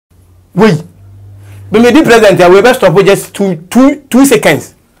Wait. But me the president we best stop just 2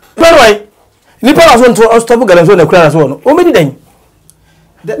 seconds. But why? Ni pa so to stop Galamsey na kura so no. O me di dan.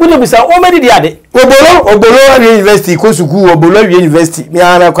 We no be say o me di ade. Obolo university ko school Obolo university. Me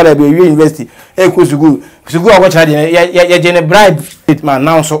ana kwala be university. E ko school. School a cha de ya je bribe man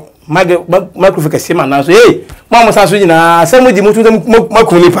now so. Microphone kase man now so. Hey, mama sa so nyina asem di mutu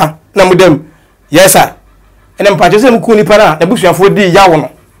makun nipa na mudem. Yes sir. Ene mpacho se mkun nipa na ebusuafo di yawo no.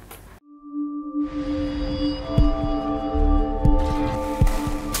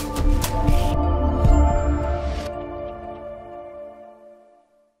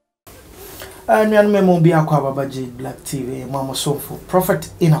 Nyan memo bi akwa baba Jade Black TV mama sonfo Prophet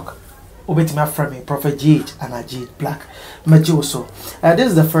Enoch obeti my friend me Prophet Jade and Jade Black majo so this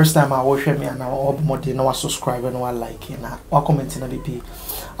is the first time I watch me and now obmodi no subscribe and no like na wa comment na BP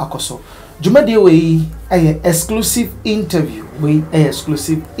akoso jumade we exclusive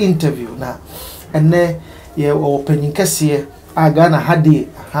interview na ene ye opening kase aga na hade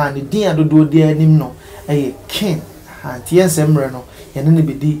ha ne din adodo de anim no king ha tiensem re no ye ne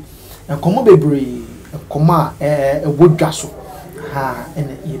bedi Komo bebre koma wodwa so ha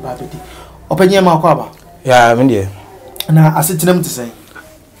ene ye babedi openye ma kwa ba ya me de na asetinam tisai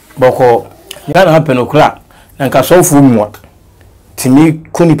boko ya na happen okura na nka sofu mu timi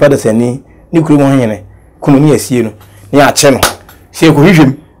kuni pada sani ni kuri mo hene kuno ni asie no ni ache no se ko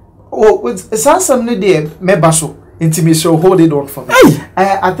hwehwem oh sansam ne de meba so intimi so hold it on for me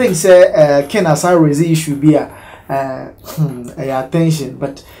I think say Ken Asa raise issue be attention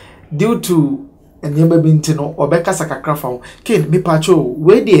but due to enema binti no obeka sakakra fa Ken me pacho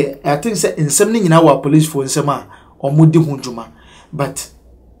we dey I think say nsem ni nyina wa police for nsem a omudi hunjuma but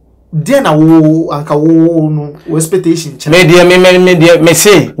there na wo anka wo no expectation me dey me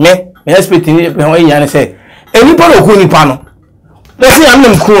say me expecting ni pe won yan say eni pa no ku ni pa no le say am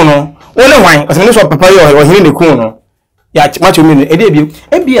nem ku no wole wan o se me so papa yo hiri ni ku no ya macho me e dey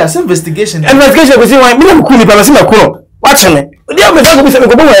bi as investigation go say wan me nem ku ni pa no se me ku no watch me dey me go be say me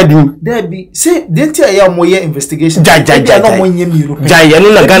go bo wa di there be say dey tia ya mo ye investigation ja no mo nye mi ro ja enu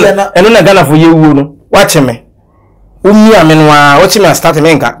na Ghana for ye wu no watch me umi amenwa watch me start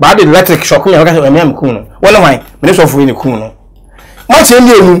me nka ba the electric shock me ka say me am ku no wole wan me so for ni ku no watch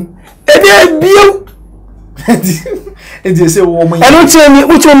me enu e dey bio e dey say wo mo enu tie mi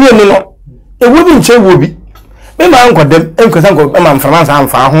uche mi enu no e wo bi nche wo bi me ma nkodem enkwesa nko ma mframa sa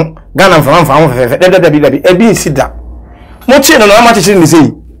amfa ho Ghana mframa ho fefe dabi e bi sida mo che no ma che ni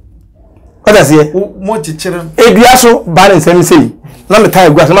sei kwata se mo che chere e bia so ba ne nsem sei na me tai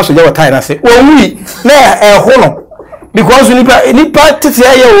gua so ma so je wo tai na se wo wi na ho no because nipa tete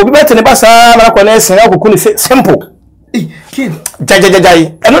aye obi bete ne ba sa na ko na esen akoko ni simple kid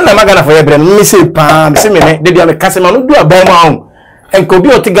jajajajai eno na magana for yebre me sei pa me se me de bia me kase ma no du aban ma ho enko bi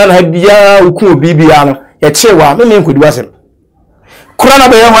o ti Ghana ha bia oku obi bia no ye chewa me nkodi wasem kurana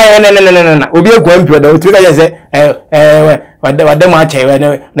be ho na obi egwa mpio da otu ga ye se wade mo ache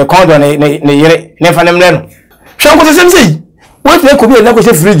ne kondo ne yire ne fa nemle no hwe nko se sei wo te ko bi na ko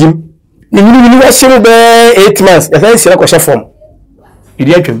se fridge ni ni wa se be 8 months e fa sira ko se form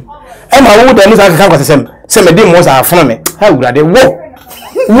idi atwam e ma wo da ni sa ka ko se me di mo sa afuna me ha wurade wo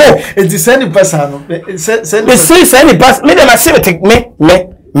it is any person send pass me dem say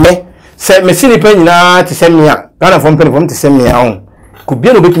me se me sini pa nyina te se me a Ghana form te se me a on ko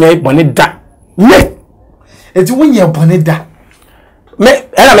bi no betumi bone da me eti wonye bone da me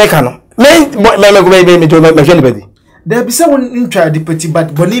era me ka no me jeni bedi there be say won ntwa de peti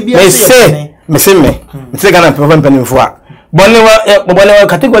but bone bia me say Ghana problem penifo a bone wa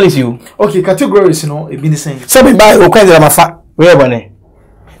categories you okay categories no e bi ni say so be buy o kwendera mafa we bone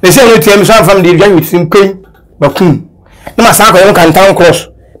they say no tm so from the guy with simple bakun na masa ko yon kan town cross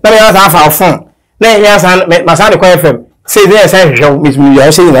na me asa fa phone na ya sa masa de ko fm say there say hwe me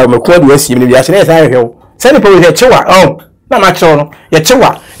ya say na me ko de asi me ya say say hwe say the police chewa oh na ma chewa no ya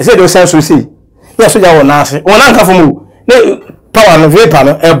chewa e say do sense so say ya so ja wona ase wona nka fo mu na power no vapor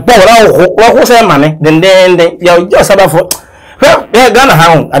no e bo ra wo say mane den ya just sabafo ya Ghana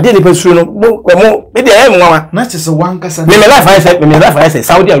ha ade ni pesu no mo me de e nwa na che se wan kasa me life I say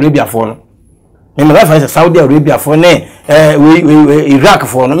Saudi Arabia for no me life I say Saudi Arabia for ne we Iraq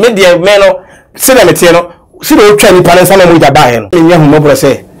for no me de me no se na me tie no se do twa ni pale sama mo ja ba he no me nya hu mo bro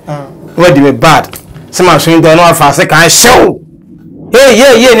say we di me bad se ma so ndo no afa se kan show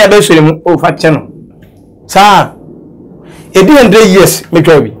hey ni abesu mu o fa che no sa e bi 100 years me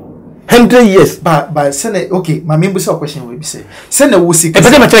twa bi 100 years but sene okay my member say question we be say sene wo sika e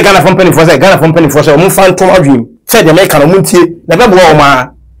pede ma tell Ghana company for say o mu fan to adwim say de make no mu tie na be bo o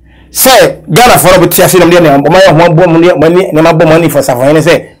ma say Ghana for obi tie ase na me o ma ho bo mu ne ma bo money for safo ne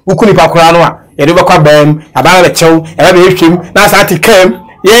say ukuni pa kura no a ye de bekwa bam aba be chew e ba be hwem na sa tikam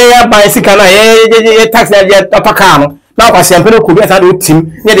ye ba sika na ye taxi ya topaka no na kwase ampe no ko bi asa do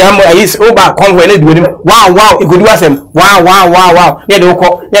tim ne de amo ayi o ba convoy ne duonim wow igodi wasem wow ne de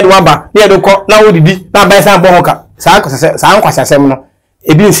ukọ ne de waba ne de ukọ na wodidi na ba sa bo hoka sa kwase asem no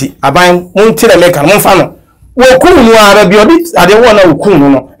ebi nsi aban mun tire meka mun fa no wo kunu ara bi obi ade wo na okunu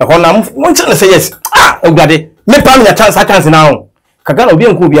no e ho na mun tire say yes ogade me pa me chance now kagana obi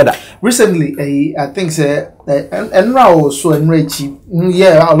enku obi ada recently I think say and now so enrechi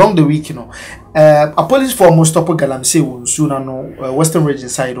yeah along the week a police force stop Galamsey won soon no western region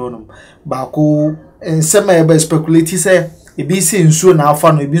side on ba ko ensema e speculate say e bi say nsuo na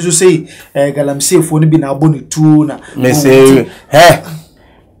afa no e bi so say Galamsey fo no bi na aboni tu na me say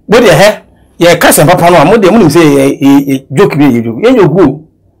body ye kasa papa no amode mu say joke bi ye joke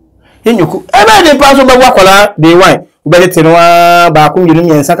yenyoku ebe de paso be wakola de wine ube te no ba ku yinu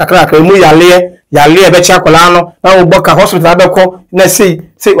nyensa kakra ka mu yale be cha kola no na wo boka hospital be ko na sei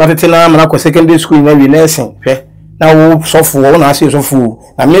watete na amana ko secondary school na wi nursing hwe na wo sofu wo na ase sofu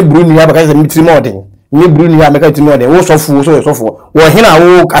na me bru ni abaka se mitri modern me bru ni abaka mitri modern wo sofu wo hina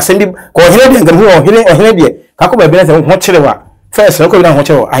wo asendi ko hina de ngam wo hina de ka ko be be na se ho chirewa first ko bi na ho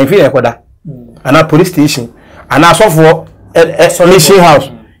chirewa I feel ekoda ana police station ana sofu mission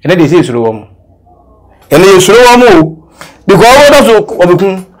house ene de say suru wo mo ene suru wo mo because what does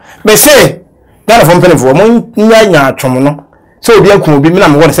obekun be say na from pen for mo nya atwom no so obi akun obi me na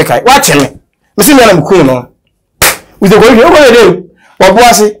me wo se kai wa che me si me na me kun no we dey go dey obo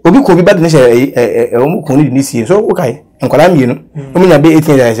ase obi ko obi bad ne say o mo kun ni sie so wo kai enkwala mienu o mo nya be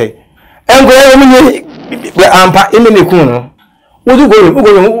 18 years say enkwala o mo nya ampa eme ne kun no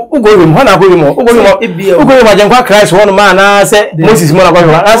ugo hana ko mo ugo ma jankwa Christ won ma na se Moses mo na ko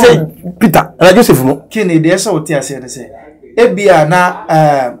na se Peter na Joseph mo kini de so oti ase ne se ebia na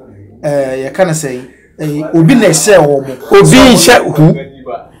ya kana say obi na se wo mo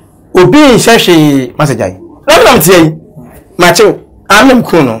obi nse hwe masajai na mtie ma che amem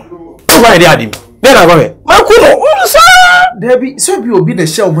ku no wa ide adim de na go be ma ku no so debi so bi obi na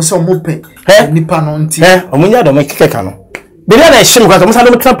se wo so mo pe nipa no nti omunya do me keka no bele na shim kwa musa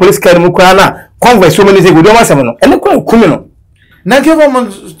no tra police car mu kwa na convoy so many say go do masem no ene kwa kumi no na ke mo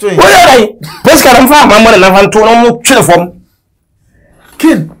to wo dai police car mfa ma mo na fanto no mu twere fom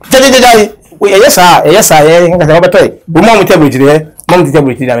kin jajajajai we yesa ye nga sa obetoy bu mo mu table jire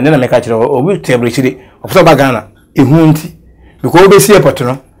na na me ka kire obi table jire ofuso ba Ghana ehunti because obi si airport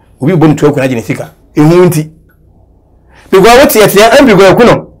no obi bonu to akuna jine sika ehunti because what yet MP go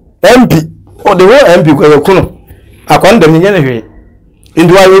akuno MP o the way MP go akuno akwanda mnyene hwe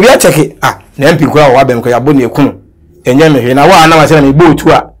ndwa obi a cheke na MP kwa wa bem ko yabo ne ekunu enye me hwe na wa na ma se na me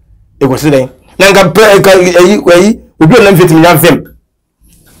botu a egosiden na nga ayi obi na mfiti nya vem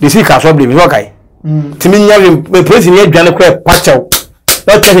de si ka so ble mi wakai timi nya vem president ya dwane kwa pachaw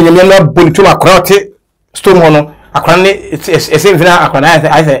na cheke nya na bolitu akora ote storm hono akora ne ese mfina akora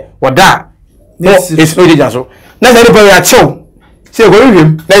I say wada no it's no jaso na se ripo ya chew se go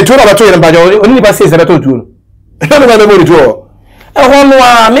wiem na itu na bato yen bajo oni ba se se bato tu no ba me tu o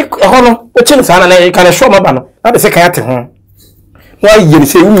hono o chen sana na ka na show ma ba no na be se kan ate ho wa yen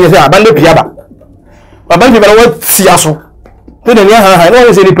se wu se abande bia ba abande bia wa tia so to de ya ha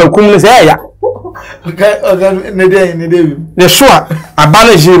no se ni pakum ne se ya ne de ne so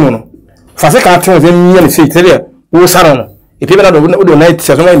abane jimu no fa se kan ate ho se nya ne se tere wo sara no e pe na do na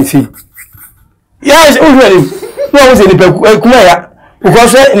tia so ma ni se yes o really no se ni pakum ya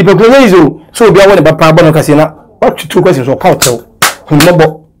because ni pakum izo so bia wo ne ba pa ba no ka se na what two questions or count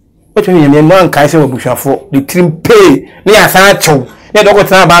hunmobo what you mean man kai say obushafo the trim pay ni asan chow na do ko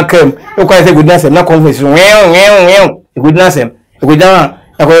tana ba kam e ko say goodness na conversation we goodness e go down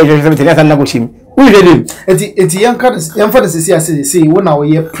e ko je se tena na go shim we ready eti yanka yanfa de say wo na wo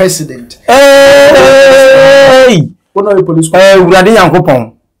ye president wo na police urade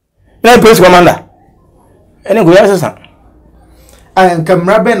yankopon na police commander ene go yasa an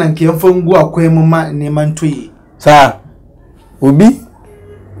kamra be na nke yanfa ngu akwemu ma ne mantoyi sa obi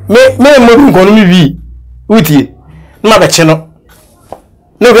me mo bi nkono mi wi utie na ba che no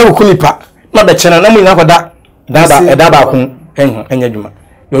na be ko nipa na ba che na mo nya koda da ba ko enya djuma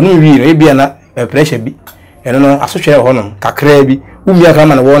yo no wi no e bia na pressure bi eno no asotwe ho no kakra bi umi aka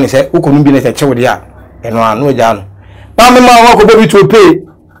ma na wo ne se ukonu bi ne se che wo de a eno anu ja no ba me ma wo ko be to pay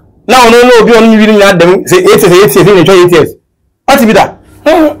na ono no obi onu wi ni adam se 80 ne 80 ati bi da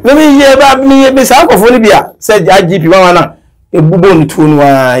me ye ba me be sa ko fo ni bia se IGP wa na ebubo ni tu no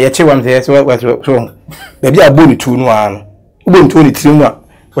a ye che wam se so be bia bo ni tu no a no bo ni tu ni trimu a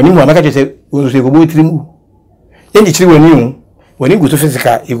oni mu amaka che se wo so ko bo trimu ye ni chiri wani when you go to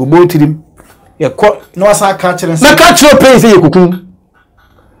physical you go both him you call no asa catch and na catch no pain say you kuku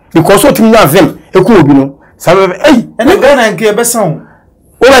because what you have them eku obi no sabe eh and Ghana nke be sound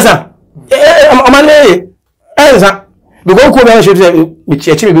o be sa amane enza because ko be should me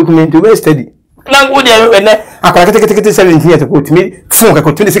cheche me ku me to study na go dey na akwa kete 17 years ago to me phone ka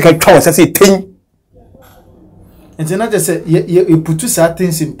ko 26 ka say 10 and then I say you put two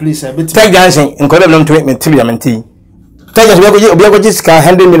things in place a bit take dancing in correct long to me tibia take us we go just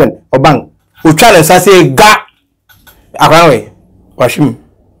 100 million or bank we try and say ga akwa we washim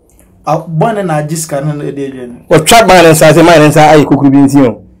born na jiska na dey o try ban and say man and say ai kokuru bi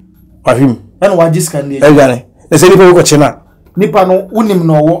ntin washim and wa jiska dey gane na say nipa ko chena nipa no unim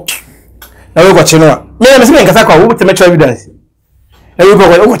no wo na we ko chena me say nkasa kwa wo teme evidence na we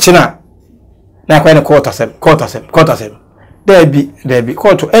ko chena na kwa ne court asem debi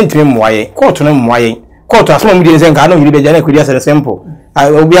court entry mwaye court na mwaye court asema mu di nse nka na yiri beja na kwedi asere simple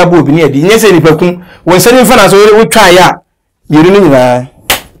obi abo obi ne adi nyese ni pakun won sani mfa na so we twa ya yiri ni nyina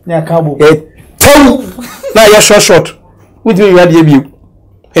na kabo na ya short with me you adi bi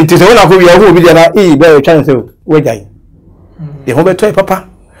enti so na ko wi ahu obi dia na be twa nse we jai de ho be toy papa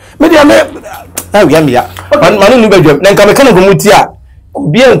me dia me wi am ya manu nu bedwam na nka me kana ko mutia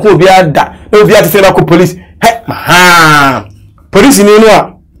obi en ko obi ada obi ati na ko police police ni no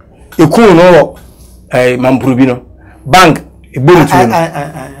a eku no mampuru bi no bank ebolu tu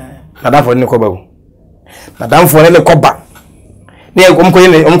madam for ne ko bawo madam for ne ko ba ne omko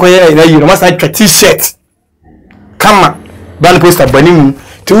ye na yiro masa t-shirt kama ban poster banim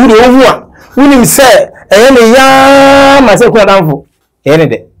ti wuro owu a unim se ne ya ma se ko madam for ne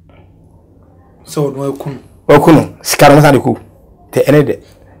de so no ekunu sikara masa de ku te ene de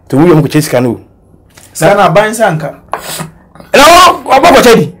to wuro mko chesika no sana ban sanka na oboko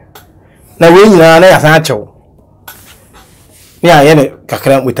chedi na we nyina na ya san achew ni aye ne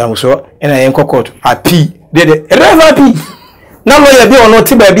kakra mutamu so ena yen kokot api de refa api na lawyer bi ono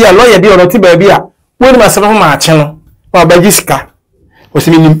ti ba bia lawyer bi ono ti ba bia we ni masaba ho ma ache no wa ba gisika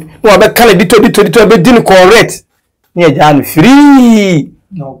osiminim wa ba kala dito be din correct ni eja no free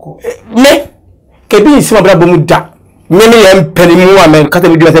no me kebi nsima bra bomu da me me yem panimu wa me kata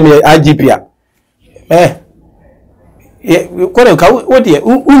bi di se me IGP a kore ka wodi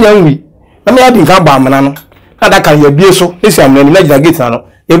unyanwi na me adi nka ba amana no na da kan ya bie so esi amana ni na gate na no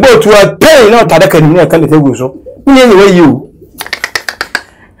e bo tu a pain na ta da kan ni na kan tegu so unyanwi we you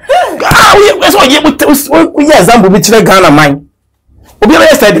we so ye we example bi tire Ghana man obi be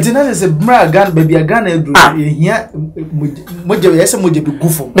yesterday it na say bra Ghana baby Ghana edu ehia moje yesa moje bi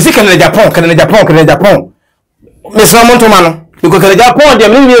gufo me se kan na Japan me sra monto mano because kan Japan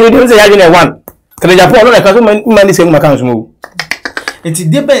dem ni we say ya na one kan Japan no na ka so man se mu makan so mu enti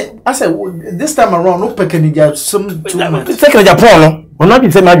debe I say this time around no pekanija some too much kan Japan no ona bi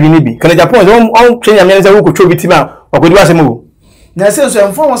se ma dwi ni bi kan Japan on train ya me say wo ko twa bitima okodi wa se mu na say so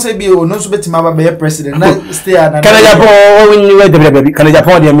emfo won say bi o no so betima ba be president na stay na kan Japan o ni we de kan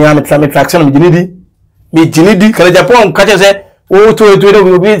Japan de me am traction me jinidi kan Japan ka che se o to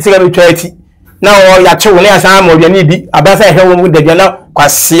de bi se ga bi twa na o ya che wo ne asa ma obi ni bi abasa he wo mu de bia na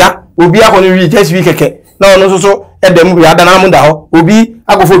kwasia obi akọ ni wi just wi keke na ono so edem bi ada na mu da ho obi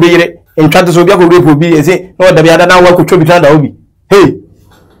akofo be yire entwate so obi akọ rape obi ese na o da bi ada na wa ko twobi tan da obi hey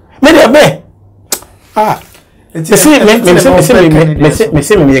me de be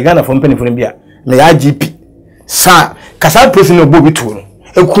me Ghana for mpani for bia me ya GP sa kasa person no bobi tu no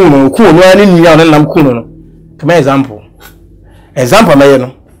eku no ani ni ya no nam ku no come example na ye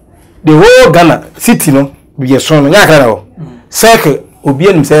no the whole Ghana city no bi so no nya kra no circle obi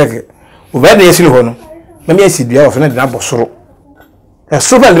anim circle obi na yesi ho no na me yesi bia of na de na bosoro e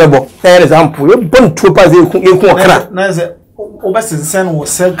so fa grebo na example e bon tu pa ze eku okra na ze obesensen wo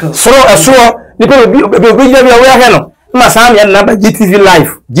circle so so ni pe obi ya bia we ahwe no ma sam ya na ba GTV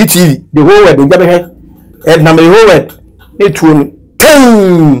live GTV the whole world obi be he na me whole world e tu no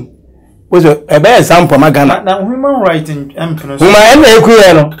ten was a bad example ma Ghana na human right in emperor human na eku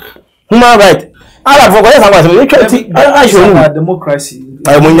ye no human right ala for go say we try to democracy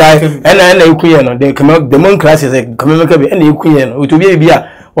munya ena eku ye no the democracy is community be ena eku ye no to be bia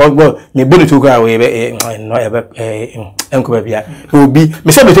ogbo me bonu to go we be no e be enko be bia obi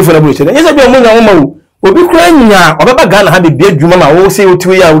me se be to for na bonu se ye se be munya wo ma wo obi kura nya obeba Ghana ha be bia dwuma ma wo se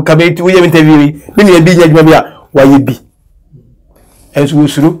otu ya wo ka be tu ye interview ni ne bi nya dwuma bia wa ye bi enso wo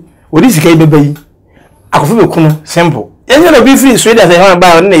suru odi sika ibe bayi akofo be kunu simple yenye na bi free Sweden say ha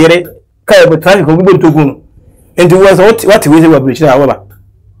ba ne yere kai be traffic ko bi to kunu enti wo so what we say we bridge na wa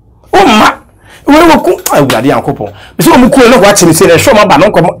o ma we wo ku awurade yankopon be so mo ku no wa che me say na show ma ba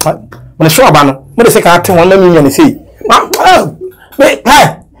no ko mo show ba no mo de say ka ate won na mi nya ne say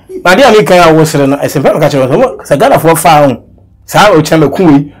My dear, me can was a simple catcher. Sagana for found. Sa o chama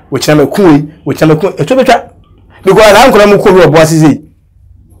kui, which I'm a kui, which I'm a kui. Because I'm going to call your bosses.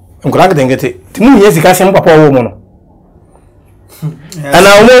 I'm going to get it. To me, yes, you can say papa woman. And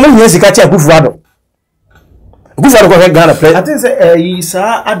I know yes, you catch a good father. Good father got a play. I think you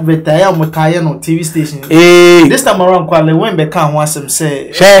saw advertise on Mutayan on TV station. This time around, Quale went back and once him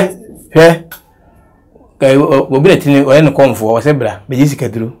say, share. We'll be letting you in the corn for a zebra, but Jessica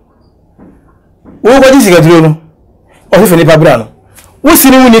drew. What is it? Or if any Pabrano? What's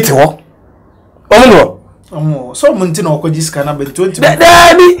in we need to walk? Oh, so Montino could just cannot be 20.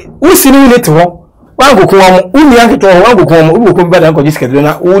 Daddy, what's in we need to walk? One go come, only uncle to one go come, who will come back and go discount.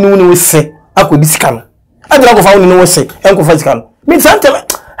 Only we say, I could discount. I don't know found no say, Uncle Fascan. Means Santa,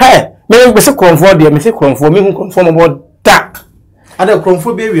 hey, may we say comfort, dear, may say comfort, me who conform about that. I don't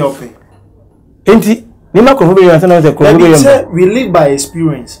comfort baby of it. Ain't it? We live by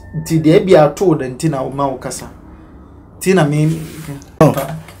experience. Till they be told and Tina Maukasa. Tina mean,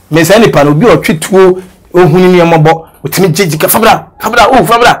 Miss Annie Pan will be a treat to Ohuniamabo with me, Jessica Fabra,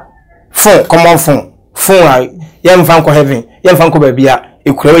 Fabra. Phone, come on, phone, young Fanco having, young Fanco baby,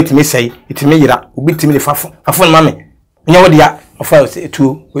 you create me say, it may be to me a phone, mammy. No, dear, of us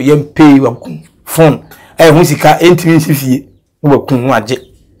to young pay phone. I have musica intimacy, who can watch it.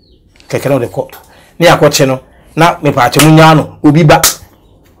 Take another court. Near Cocheno, not me patch Munyano, will be back.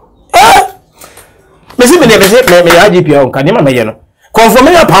 Miss IGP on Canima Mayano. Conform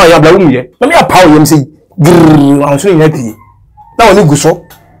me a power of Blumia, let me a power and say, I'm swinging happy. Now you go so.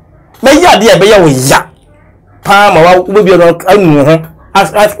 May ya dear, be away ya. Palm will be around. I know her.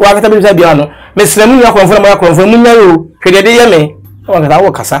 As Wakatabin Sabiano, Miss Lemunia confirm Munaro, Credia me. Oh, I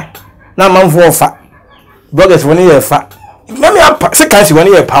will cassa. Now, man for fat. Brothers 1 year fat. Let me up 6 times 1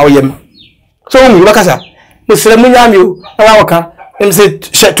 year power yem. So, Wakasa, Miss Lemunia, Awaka, and said,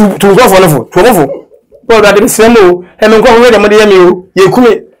 shed to wonderful. Well, that is Semo, and go away the Madiamu, you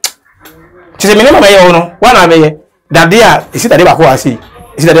could. She's a minimum my own. One I may. That dear, is it that I see?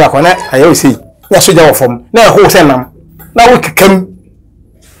 Is that I always see? Yes, we go from. Now, who send them? Now we can.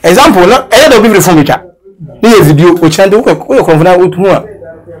 Example, not a little bit from each other. Here's the view which I do. We'll confront with more.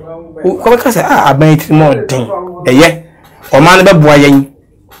 I made more thing. Or man, the boy.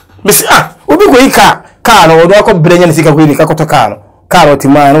 Miss, we'll be going car or dog bring and sick of really Cacotocar. Car to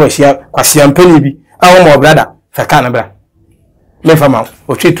mine, where she had penny. Our more brother, Facanabra. Lefama,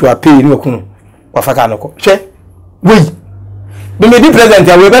 or treat to a pay no coon or Facanoco. Che, we may be present.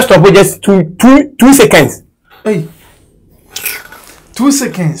 I will best stop with just 2 seconds. Hey, 2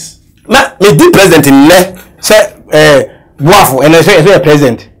 seconds. Now, may be present in le say, Waffle, and I say a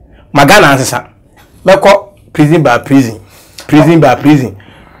present. Magana answer. Mako prison by prison.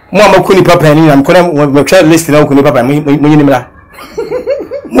 Mama Kuni Papa and I'm calling listing out Kuni Papa Munimra.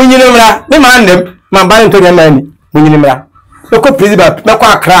 Munimra, the man them, my buying to the man, Munimra. Look, please, but no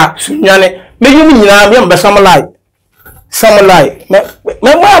crack, Sunyane. May you mean I remember some light. Some light. My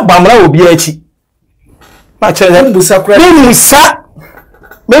Bamra will be a cheat. My children do sacra.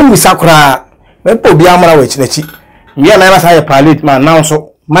 When we sacra, when Pobiamara, which the cheat. You and I must have a pilot man now,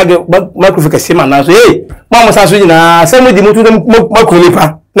 so my microphone now. Hey, Mamma Sasuna, send me the them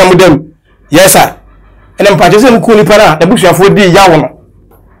Makulipa. No, them. Yes, sir. And then Patricia Kulipara, the bush of would be Yawan.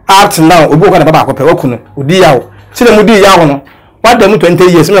 Art now, we book on the Babaco Perocun, would be Yaw. See them would be Yawan. What them 20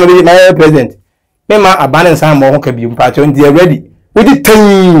 years, my president. Mema a balance and more can be party on the ready. We did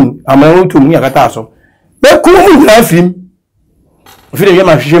 10 I'm own to me a catasso. But cool love him. If you get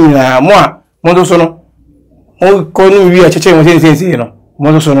my shame, more, Mondosono. Oh, calling we a chicken within, you know,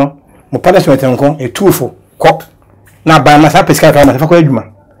 Mondosono, Mopadas uncle, a twofold cock. Now by my happy sky, I'm a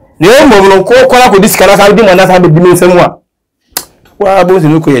quadman. The old call this cannot have been another been somewhere. Well, both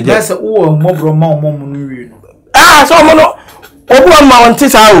in Nuka, that's a mobile mom. Ah, so mono. Obuan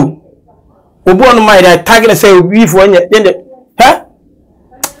mountains out. Obuan my target say beef when you did it. Huh?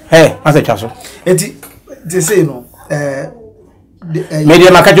 Hey, as a castle. They say no.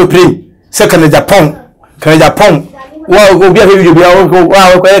 Media Macajo Prim, second Japan, Japan. Well, go be a video,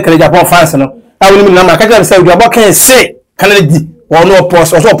 Japan fans. I will not Macajo say, what can I say? Can I do? Or no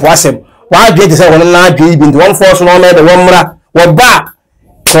post or so possum. Why did you say one large been one force no matter one mura or back?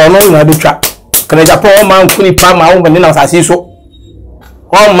 So no, do trap. Can I Japan man kuni pa my own when I see so?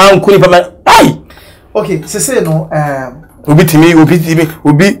 One man kuni pa my. Aye. Okay, say no, Ubi to me, Ubi,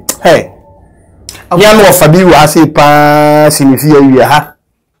 hey. Yam of Fabi, I say, pass in the year you have.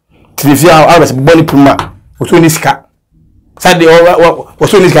 To the fear I was bonny puma, or to this cat. Saturday or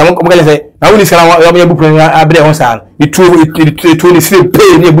so this can say, I only say, I'll be able to have on side. The two sleep,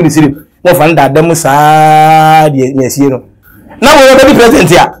 pay near Bunny City. More fun that them side, yes, you know. Now we are president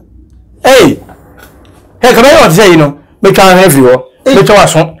here. Hey, come on, say you know, make our heavy or make our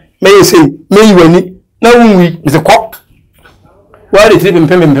son. May you say, may you win. Now we is a cop. Why did you pim?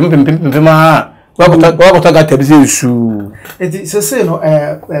 What got to be shoe? It is a say no,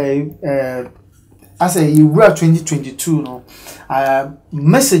 I say you were 2022 no.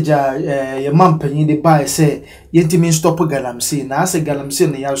 Message your mum penny the buy say yet mean stop Galamsey. Now I say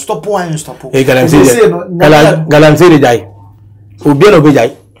Galamsey, you stop wine stop. Galamsey die. Ubiano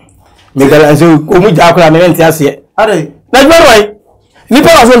Bijay. Megalanzo, Umujakla, Mentiasia. Are they? Like why? Nipa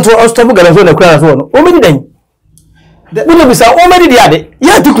was to stop Galamsey the crowd. Omedi then. The woman is already the other.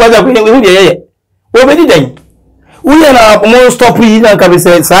 Yeah, to close up with the Omedi then. We are more stopping and can be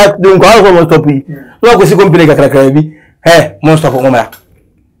said, don't go out stop. Look, we see company cracky. Hey, most of Omara.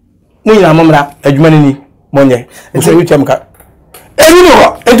 We are Momra, a Germany, Monye, and so you chamka. And you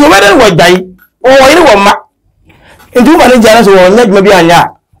know, and to whether what die or anyone. And two managers will let me be a ya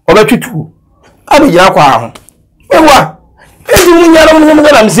or let you two. I'll be Yakwa. And what? And you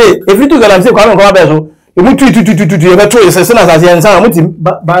know, say, if you took a say, come on, vessel, you would treat you a choice as soon as I see and sound with him.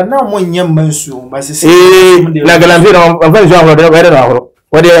 But now, one young man soon, by saying, like a lamp of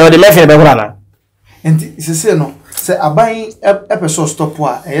whether the method of Rana. And it's a say no, say a buying episode stop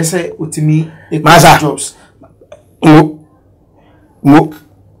what I say with me, Massa jobs.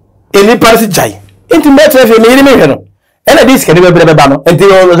 Any party jay. Into better if you made me. And a disc can never be a banner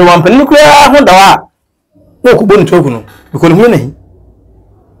until the one penny clear. No, couldn't talk. You couldn't win him.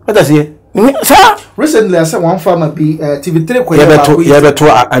 What does he? Sir, recently I said one farmer be TV3 ever to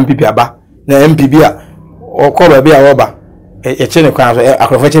MPP aba, the MPB or call a beer over a chain class, a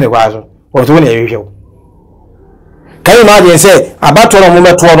professional class, or to win a usual. Can you imagine say about 12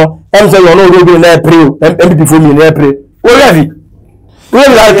 moments, and say you're not going to be April, MPP for me in April? What have you? Where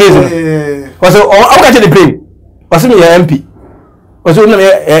is that case? Was I'll get the pay. Was me MP. Was only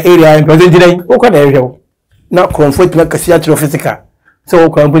area in present today. What can I do? Not comfort like a theatre physical. So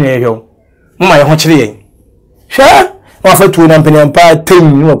company area. My hunchly. Sure, offer to an empty empire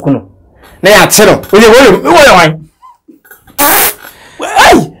 10 new kuno. Nay, I tell him, will you wait? Hey,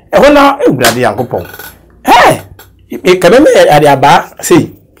 I want now, bloody uncle Paul. Hey, it can be at the bar.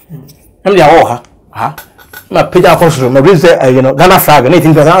 See, I'm the oha. Ha, my picture costume, my visit, you know, Ghana flag, and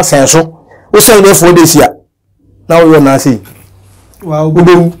 18% senso. We say there 4 days here. Now we will not see. Well,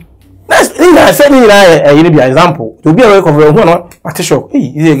 that's I said, I need an example. To be aware of one, what a shock.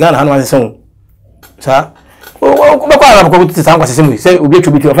 He is a gun and one song. Sir, well, come to sound was simply say, we get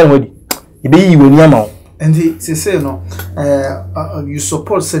to be your family. You be you in Yamo. And he say, no, you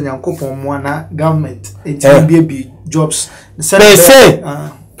support sending coupon one government, baby jobs. They say,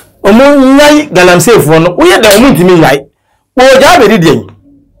 Omo nyai Galamsey for no, we are the only to me like. Oh, Jabby.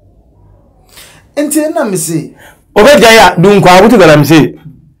 Enti na me say obejaya dunkwa wutu Galamsey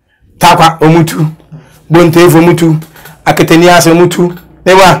takwa omutu bontefo mutu aketeni ase mutu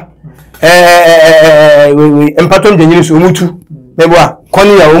newa empatom denyiris omutu newa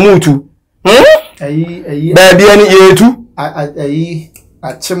koni ya omutu ayi ba bia ni yetu ayi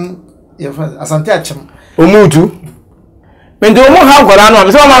achem asante achem omutu mendo mo ha gwara no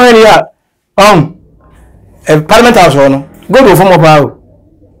me so ma hwe ya parliament house no go do form of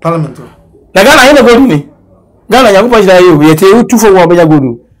parliament. Na Ghana yene godu ni Ghana yakupa jira yo yete utu fo wo beja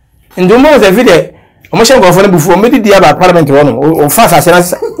godu ndo mo ze vide o shen go fo na bufu o medi dia ba parliament wono o fa sa se na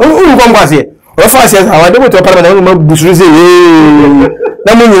o ko ngwase o fa se sa wa de to parliament o mo busuru se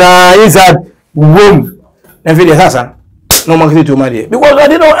na mo nyina inside wom na vide sasa no man kiti to ma de because I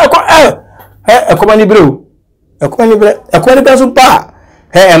didn't know e ko mani bro e ko ni so pa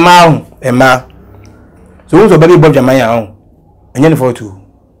ema so wo so bari bob jamaya on enye ni for tu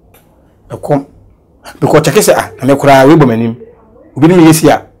come because check say na me kura we bomanim obi ni yesi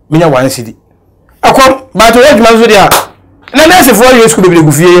a menya wan cedi akom but we djuma so dia na nurse for you school be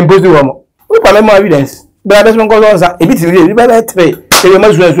gufie em post wo mo we kwa me evidence bra best ko so sa e bi ti we be tre e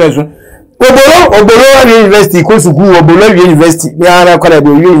ma so obolo university ko school obolo university me ara kwa be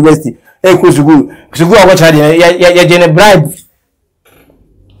university e ko school a cha ya jene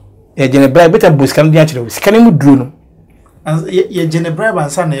bribe better boss kam dia chiro scan mu duro no ye jene bribe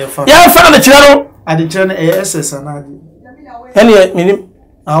ansa na ye fa na chiro ade chiro na SS na ade yani minim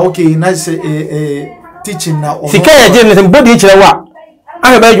okay na say teaching na sika ye jene se body chiro wa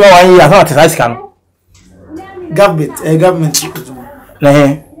aka ba jwa wan yi asa ta sika no government na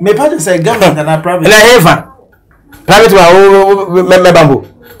he me pa say government na private na he fa private wa me bambo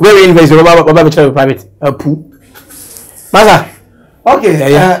we university ba chiro private pu masa Okay.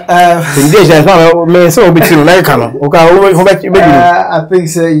 I think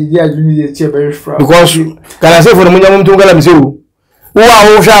so. Yeah, you very strong. Because can I say for the Munyam to Galamsey? Who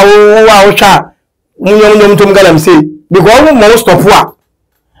are Munyam to Galamsey? Because most of what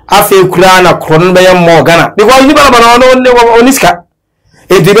I feel crown a crown by a Morgana. Because you don't know Niska.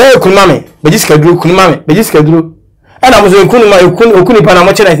 A debate Kunami, Bejiska drew Kunami, Bejiska drew. And I was in Kuni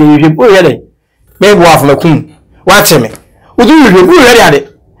Panamacha. I think you really maybe from a Kun. Watch me. Would you really at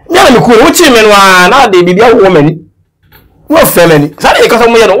it? Never cool. What's him and one? They be a woman. No family. Sorry, because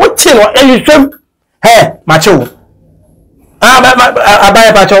I'm what's him or any trim? Hey, macho. I buy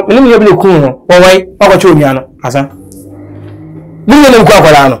a patch of Limmy Cool. Oh, wait, what about you, Miano? Asa Million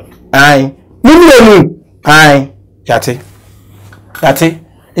Quacolano. Aye, Million. Aye, Yati.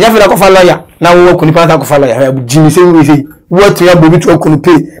 You have a lawyer. Now, we walk on the path of a lawyer. Jimmy say, what you have to could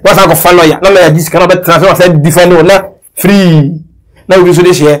pay. What's a lawyer? No, this cannot be transferred. Defend or free. Now we do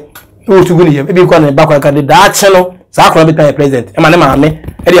this here. Who to go here? Maybe you can back that channel. Sakura be president. And my name,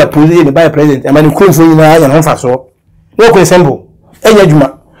 I did position by a president. And my cool for you and home for so. Walk in simple. Any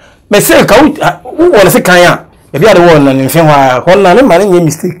juma. May say, who want to say Kaya? Maybe I don't want to say, one man,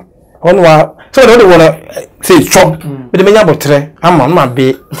 mistake. So I don't want to say chop. But the many about three. I'm on my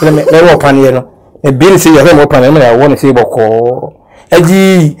bed. Never open here. A bill say you have open. I want to say Boko.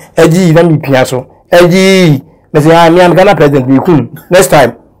 Edgy, let me piasso. Edgy. I'm Ghana president. Next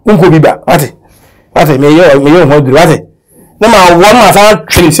time, Uncle Biba. What may you hold the water? No matter what my father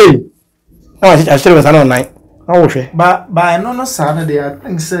should say. I should have done night. But by no Saturday, I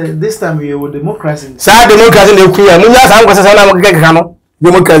think this time we were democracy. Sad democracy, the queer.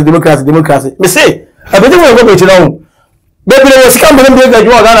 Democracy. Me say, I bet you will go to know. Baby, there was coming to break that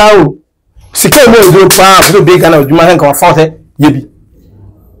you are now. Secure more do farm to big and of Juman or Forte, Yibi.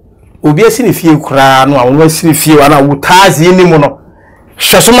 Obi esi ni fie kura no a won esi ni fie wana wutazi ni mu no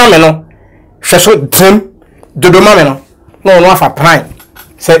hweso ma me no hweso trim dodo ma me no afa prime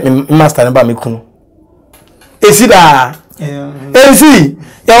say master ne ba me kunu esi da esi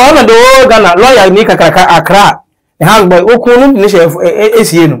ya wana do Ghana lawyer ni kakaka Accra e hang boy okunu ni she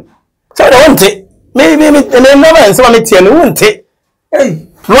esi no say da wonte me never en so me tie no wonte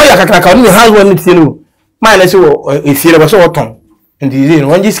lawyer kakaka ni hang won ni tie no ma na se wo efie le so woton and the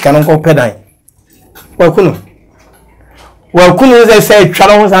one just cannot go pedal. Well, Kuno say,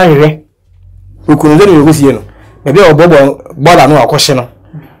 Charles and we couldn't go see you. Maybe our Boba no question.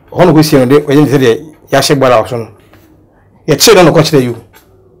 One go see you when you say Yashi Bola or son. Your children will question you.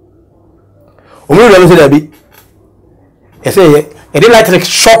 Only say that be. I say, I didn't like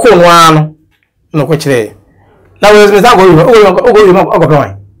shock on one. No question. Now, without going,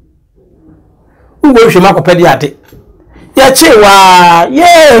 who goes to Marco Pediati? Yachewa,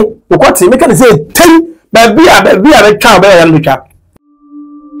 yeah, what make can say 10 baby a child better than Lucha.